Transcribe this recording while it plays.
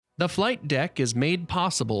The Flight Deck is made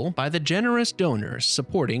possible by the generous donors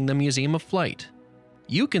supporting the Museum of Flight.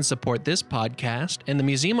 You can support this podcast and the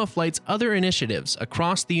Museum of Flight's other initiatives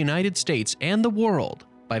across the United States and the world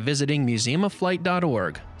by visiting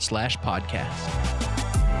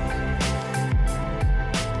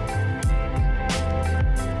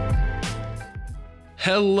museumofflight.org/podcast.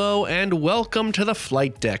 Hello and welcome to The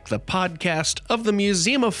Flight Deck, the podcast of the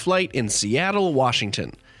Museum of Flight in Seattle,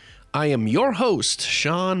 Washington. I am your host,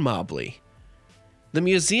 Sean Mobley. The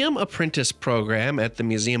Museum Apprentice Program at the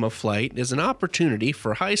Museum of Flight is an opportunity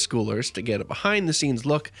for high schoolers to get a behind-the-scenes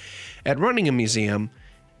look at running a museum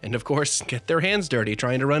and, of course, get their hands dirty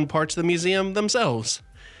trying to run parts of the museum themselves.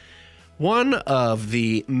 One of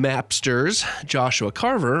the mapsters, Joshua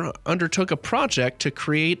Carver, undertook a project to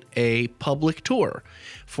create a public tour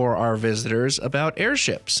for our visitors about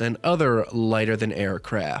airships and other lighter-than-air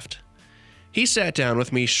craft. He sat down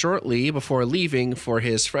with me shortly before leaving for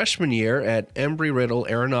his freshman year at Embry-Riddle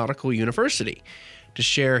Aeronautical University to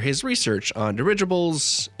share his research on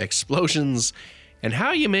dirigibles, explosions, and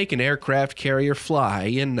how you make an aircraft carrier fly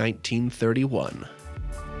in 1931.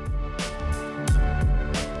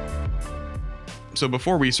 So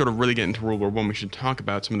before we sort of really get into World War I, we should talk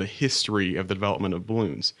about some of the history of the development of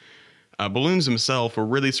balloons. Balloons themselves were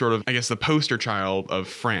really sort of, I guess, the poster child of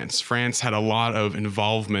France. France had a lot of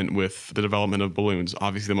involvement with the development of balloons.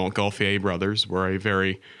 Obviously, the Montgolfier brothers were a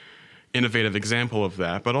very innovative example of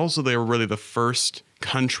that, but also they were really the first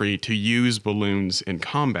country to use balloons in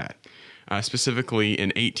combat. Specifically, in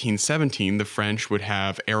 1817, the French would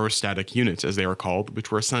have aerostatic units, as they were called,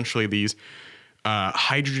 which were essentially these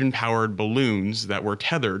hydrogen-powered balloons that were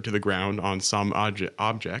tethered to the ground on some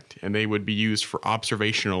object, and they would be used for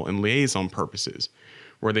observational and liaison purposes,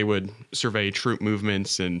 where they would survey troop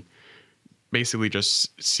movements and basically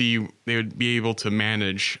just see, they would be able to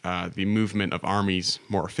manage the movement of armies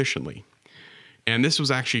more efficiently. And this was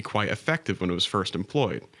actually quite effective when it was first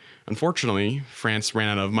employed. Unfortunately, France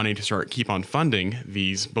ran out of money to keep on funding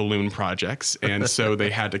these balloon projects, and so they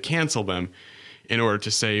had to cancel them in order to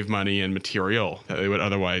save money and material that they would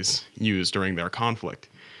otherwise use during their conflict.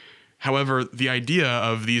 However, the idea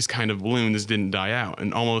of these kind of balloons didn't die out,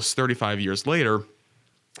 and almost 35 years later,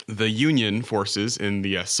 the Union forces in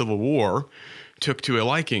the Civil War took to a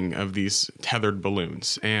liking of these tethered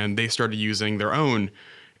balloons, and they started using their own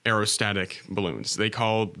aerostatic balloons. They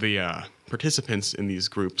called the participants in these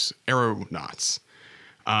groups aeronauts.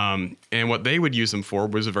 And what they would use them for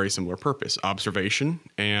was a very similar purpose, observation.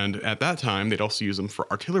 And at that time, they'd also use them for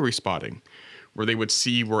artillery spotting, where they would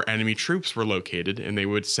see where enemy troops were located, and they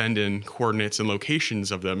would send in coordinates and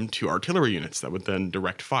locations of them to artillery units that would then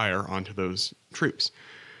direct fire onto those troops.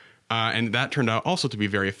 And that turned out also to be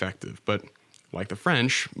very effective. But like the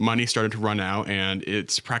French, money started to run out, and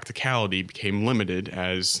its practicality became limited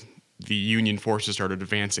as the Union forces started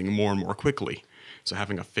advancing more and more quickly. So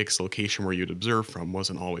having a fixed location where you'd observe from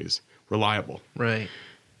wasn't always reliable. Right.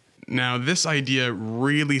 Now, this idea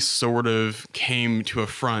really sort of came to a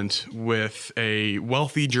front with a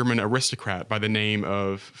wealthy German aristocrat by the name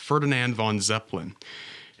of Ferdinand von Zeppelin.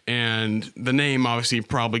 And the name obviously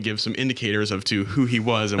probably gives some indicators of to who he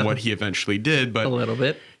was and what he eventually did. But a little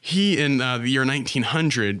bit. He, in the year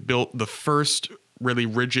 1900, built the first really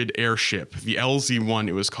rigid airship, the LZ-1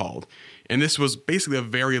 it was called. And this was basically a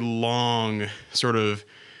very long sort of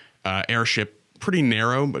airship, pretty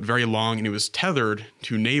narrow, but very long, and it was tethered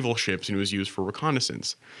to naval ships, and it was used for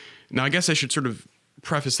reconnaissance. Now, I guess I should sort of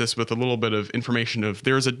preface this with a little bit of information of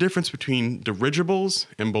there is a difference between dirigibles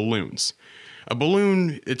and balloons. A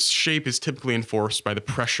balloon, its shape is typically enforced by the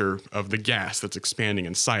pressure of the gas that's expanding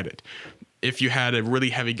inside it. If you had a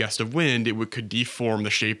really heavy gust of wind, could deform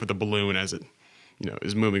the shape of the balloon as it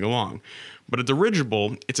is moving along. But a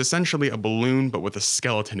dirigible, it's essentially a balloon, but with a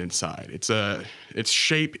skeleton inside. Its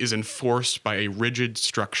shape is enforced by a rigid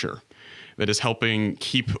structure that is helping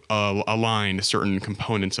keep aligned certain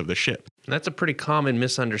components of the ship. That's a pretty common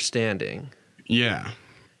misunderstanding. Yeah.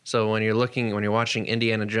 So when you're watching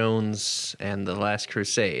Indiana Jones and The Last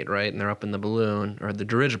Crusade, right, and they're up in the balloon, or the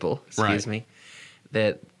dirigible, excuse me,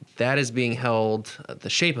 that is being held, the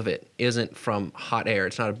shape of it isn't from hot air.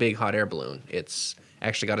 It's not a big hot air balloon. It's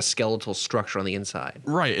actually got a skeletal structure on the inside.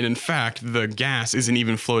 Right, and in fact, the gas isn't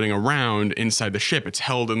even floating around inside the ship. It's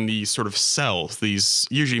held in these sort of cells, these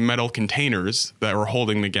usually metal containers that are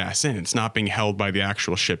holding the gas in. It's not being held by the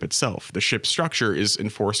actual ship itself. The ship's structure is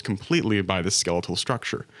enforced completely by the skeletal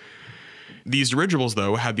structure. These dirigibles,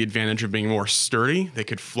 though, had the advantage of being more sturdy. They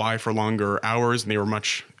could fly for longer hours, and they were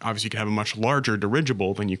obviously you could have a much larger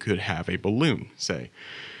dirigible than you could have a balloon, say.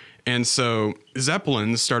 And so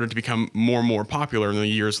Zeppelins started to become more and more popular in the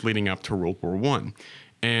years leading up to World War I.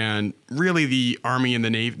 And really, the Army and the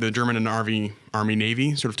Navy, the German and Army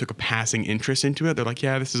Navy, sort of took a passing interest into it. They're like,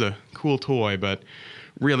 yeah, this is a cool toy, but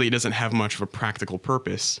really it doesn't have much of a practical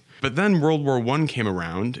purpose. But then World War I came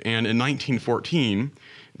around, and in 1914,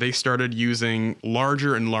 they started using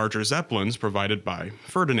larger and larger Zeppelins provided by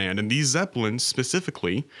Ferdinand. And these Zeppelins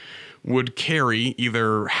specifically would carry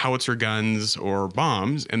either howitzer guns or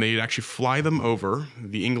bombs, and they'd actually fly them over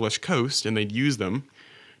the English coast, and they'd use them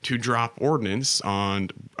to drop ordnance on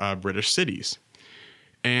British cities.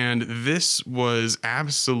 And this was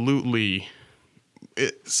absolutely...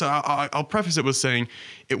 So I'll preface it with saying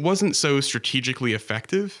it wasn't so strategically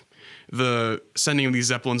effective. The sending of these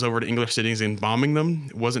Zeppelins over to English cities and bombing them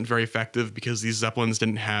wasn't very effective because these Zeppelins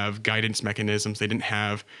didn't have guidance mechanisms. They didn't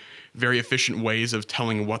have very efficient ways of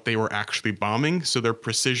telling what they were actually bombing. So their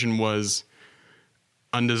precision was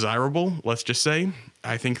undesirable, let's just say.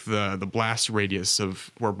 I think the blast radius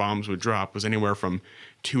of where bombs would drop was anywhere from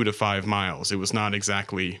 2 to 5 miles. It was not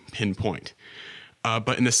exactly pinpoint.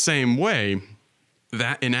 But in the same way,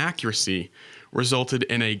 that inaccuracy resulted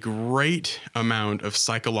in a great amount of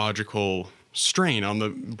psychological strain on the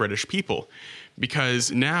British people. Because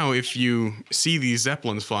now if you see these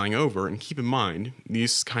Zeppelins flying over, and keep in mind,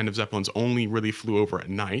 these kind of Zeppelins only really flew over at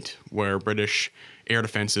night, where British air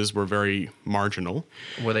defenses were very marginal.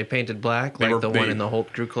 Were they painted black, like the one in the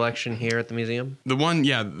Holtgru collection here at the museum? The one,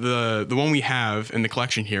 yeah, the one we have in the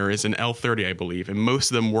collection here is an L-30, I believe, and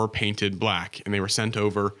most of them were painted black, and they were sent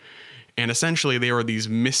over. And essentially, they were these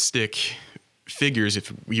mystic figures,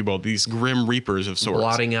 if you will, these grim reapers of sorts.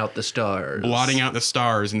 Blotting out the stars. Blotting out the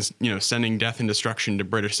stars and, sending death and destruction to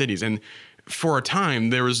British cities. And for a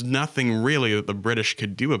time, there was nothing really that the British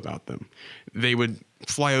could do about them. They would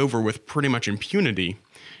fly over with pretty much impunity,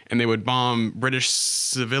 and they would bomb British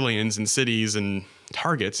civilians and cities and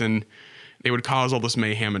targets, and they would cause all this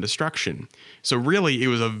mayhem and destruction. So really, it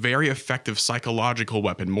was a very effective psychological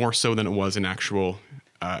weapon, more so than it was an actual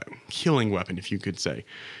killing weapon, if you could say.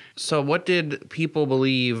 So what did people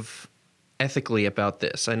believe ethically about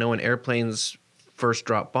this? I know when airplanes first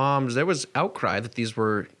dropped bombs, there was outcry that these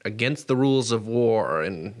were against the rules of war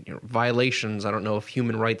and violations. I don't know if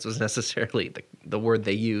human rights was necessarily the word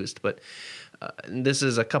they used, but this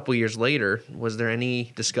is a couple years later. Was there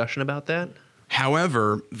any discussion about that?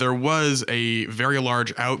 However, there was a very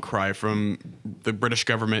large outcry from the British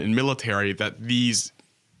government and military that these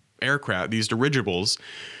aircraft, these dirigibles,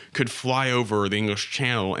 could fly over the English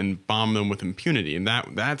Channel and bomb them with impunity, and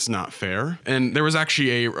that's not fair. And there was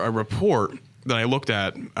actually a report that I looked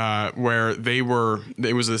at where there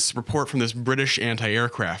was this report from this British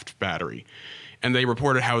anti-aircraft battery, and they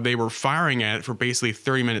reported how they were firing at it for basically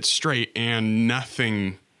 30 minutes straight, and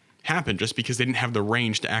nothing happened just because they didn't have the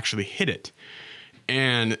range to actually hit it.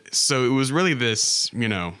 And so it was really this,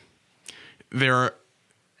 they're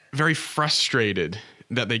very frustrated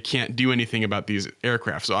that they can't do anything about these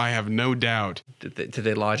aircraft. So I have no doubt. Did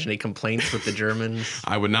they lodge any complaints with the Germans?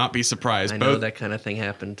 I would not be surprised. I know that kind of thing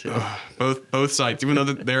happened too. Both sides, even though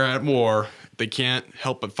they're at war, they can't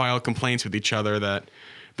help but file complaints with each other that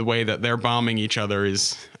the way that they're bombing each other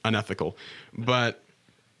is unethical. But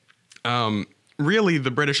really,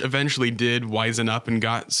 the British eventually did wisen up and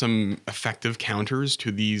got some effective counters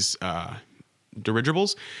to these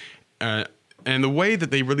dirigibles. And the way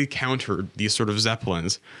that they really countered these sort of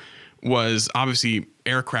Zeppelins was obviously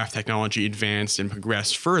aircraft technology advanced and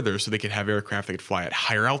progressed further so they could have aircraft that could fly at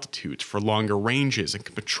higher altitudes for longer ranges and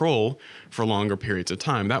could patrol for longer periods of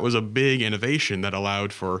time. That was a big innovation that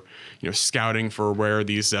allowed for, scouting for where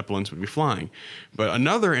these Zeppelins would be flying. But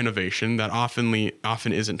another innovation that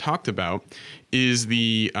often isn't talked about is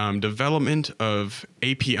the development of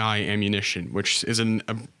API ammunition, which is an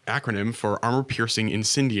acronym for armor-piercing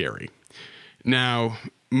incendiary. Now,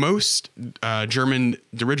 most German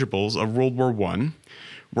dirigibles of World War I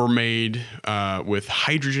were made with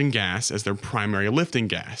hydrogen gas as their primary lifting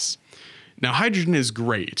gas. Now, hydrogen is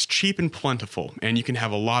great. It's cheap and plentiful, and you can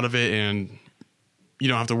have a lot of it, and you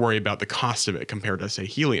don't have to worry about the cost of it compared to, say,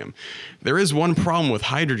 helium. There is one problem with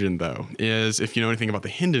hydrogen, though, is if you know anything about the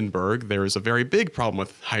Hindenburg, there is a very big problem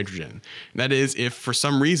with hydrogen. That is, if for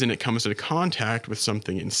some reason it comes into contact with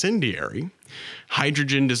something incendiary,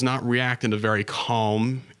 hydrogen does not react in a very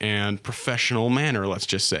calm and professional manner, let's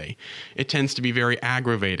just say. It tends to be very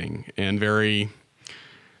aggravating and very,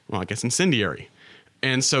 incendiary.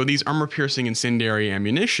 And so these armor-piercing incendiary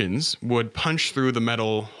ammunitions would punch through the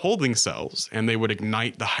metal holding cells, and they would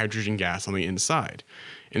ignite the hydrogen gas on the inside.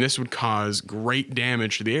 And this would cause great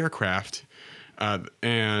damage to the aircraft,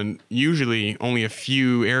 and usually only a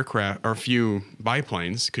few aircraft or a few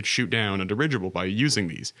biplanes could shoot down a dirigible by using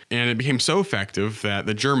these. And it became so effective that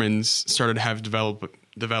the Germans started to develop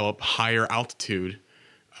develop higher altitude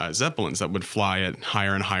Zeppelins that would fly at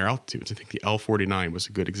higher and higher altitudes. I think the L-49 was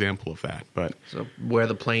a good example of that. But so where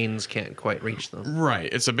the planes can't quite reach them.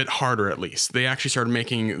 Right. It's a bit harder, at least. They actually started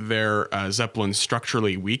making their Zeppelins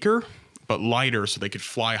structurally weaker, but lighter so they could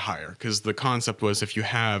fly higher. Because the concept was if you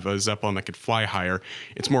have a Zeppelin that could fly higher,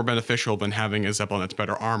 it's more beneficial than having a Zeppelin that's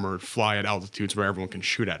better armored fly at altitudes where everyone can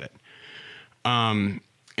shoot at it. And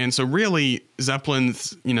so really,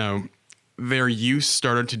 Zeppelins, their use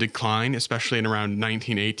started to decline, especially in around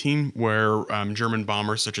 1918, where German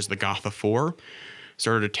bombers such as the Gotha 4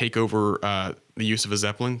 started to take over the use of a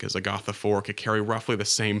Zeppelin, because a Gotha 4 could carry roughly the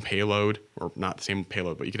same payload, or not the same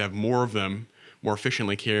payload, but you could have more of them more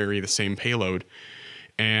efficiently carry the same payload.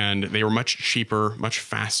 And they were much cheaper, much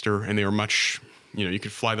faster, and they were much, you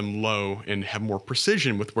could fly them low and have more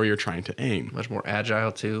precision with where you're trying to aim. Much more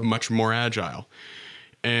agile, too. Much more agile.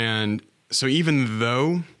 And so even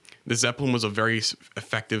though the Zeppelin was a very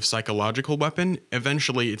effective psychological weapon,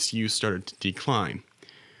 eventually its use started to decline.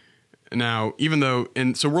 Now,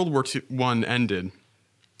 so World War I ended,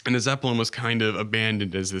 and the Zeppelin was kind of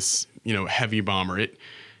abandoned as this, heavy bomber. It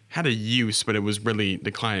had a use, but it was really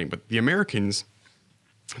declining. But the Americans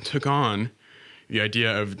took on the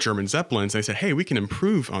idea of German Zeppelins, and they said, hey, we can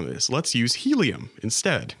improve on this. Let's use helium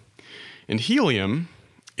instead. And helium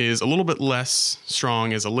is a little bit less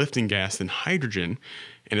strong as a lifting gas than hydrogen,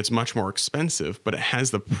 and it's much more expensive, but it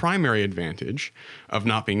has the primary advantage of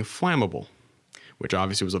not being flammable, which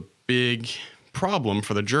obviously was a big problem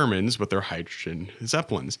for the Germans with their hydrogen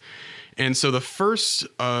Zeppelins. And so the first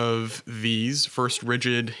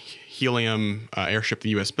rigid helium airship the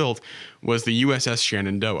U.S. built was the USS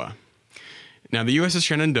Shenandoah. Now, the USS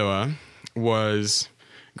Shenandoah was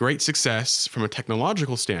great success from a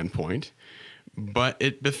technological standpoint, but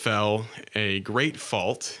it befell a great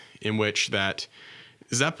fault in which that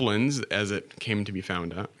Zeppelins, as it came to be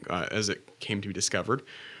discovered,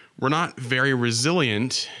 were not very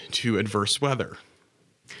resilient to adverse weather.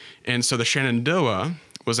 And so the Shenandoah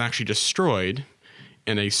was actually destroyed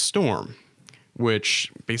in a storm,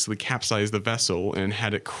 which basically capsized the vessel and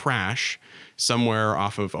had it crash somewhere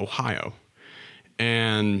off of Ohio.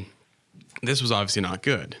 And this was obviously not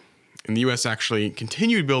good. And the U.S. actually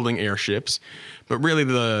continued building airships, but really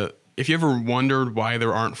if you ever wondered why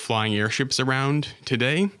there aren't flying airships around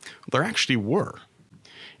today, there actually were.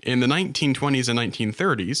 In the 1920s and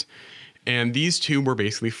 1930s, and these two were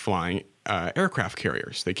basically flying aircraft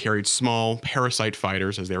carriers. They carried small parasite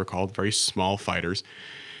fighters, as they were called, very small fighters,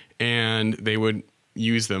 and they would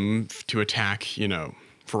use them to attack,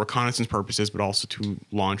 for reconnaissance purposes, but also to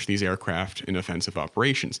launch these aircraft in offensive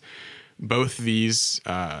operations. Both these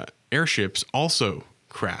airships also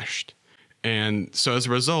crashed. And so as a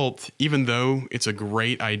result, even though it's a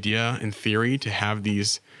great idea in theory to have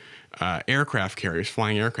these flying aircraft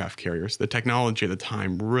carriers, the technology at the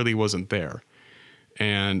time really wasn't there.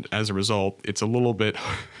 And as a result, there's a little bit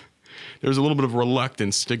of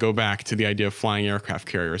reluctance to go back to the idea of flying aircraft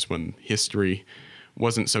carriers when history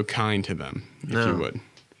wasn't so kind to them, if you would.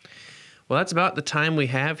 Well, that's about the time we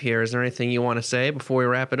have here. Is there anything you want to say before we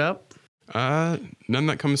wrap it up? None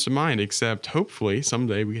that comes to mind, except hopefully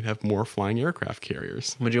someday we could have more flying aircraft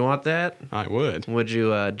carriers. Would you want that? I would. Would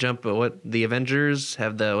you jump at what the Avengers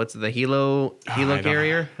have the helo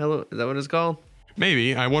carrier? Hello, is that what it's called?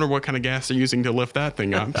 Maybe. I wonder what kind of gas they're using to lift that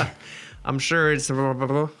thing up. I'm sure it's...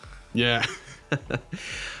 Yeah.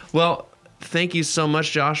 Well, thank you so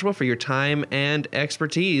much, Joshua, for your time and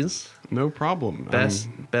expertise. No problem.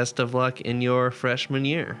 Best of luck in your freshman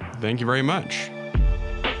year. Thank you very much.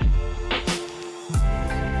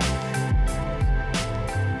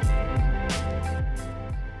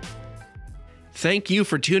 Thank you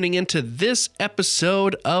for tuning into this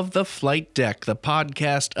episode of The Flight Deck, the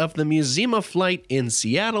podcast of the Museum of Flight in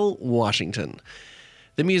Seattle, Washington.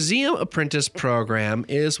 The Museum Apprentice Program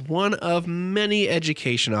is one of many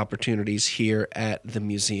education opportunities here at the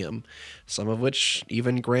museum, some of which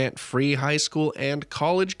even grant free high school and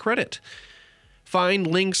college credit. Find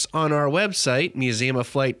links on our website,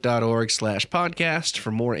 museumofflight.org/podcast, for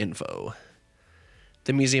more info.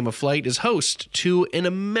 The Museum of Flight is host to an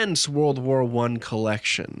immense World War I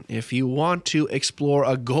collection. If you want to explore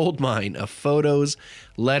a goldmine of photos,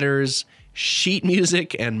 letters, sheet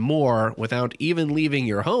music, and more without even leaving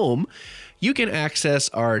your home, you can access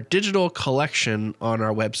our digital collection on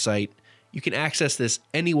our website. You can access this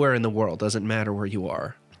anywhere in the world, doesn't matter where you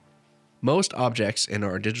are. Most objects in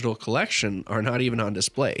our digital collection are not even on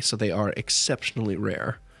display, so they are exceptionally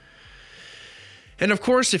rare. And of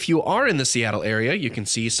course, if you are in the Seattle area, you can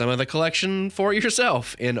see some of the collection for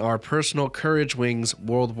yourself in our Personal Courage Wings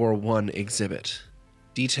World War I exhibit.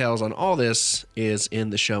 Details on all this is in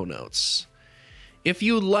the show notes. If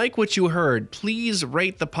you like what you heard, please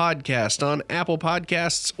rate the podcast on Apple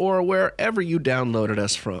Podcasts or wherever you downloaded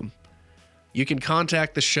us from. You can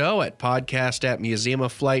contact the show at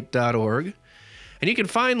podcast@museumofflight.org, and you can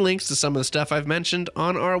find links to some of the stuff I've mentioned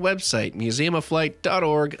on our website,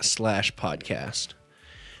 museumofflight.org/podcast.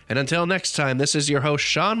 And until next time, this is your host,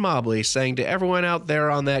 Sean Mobley, saying to everyone out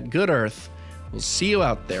there on that good earth, we'll see you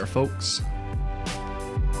out there, folks.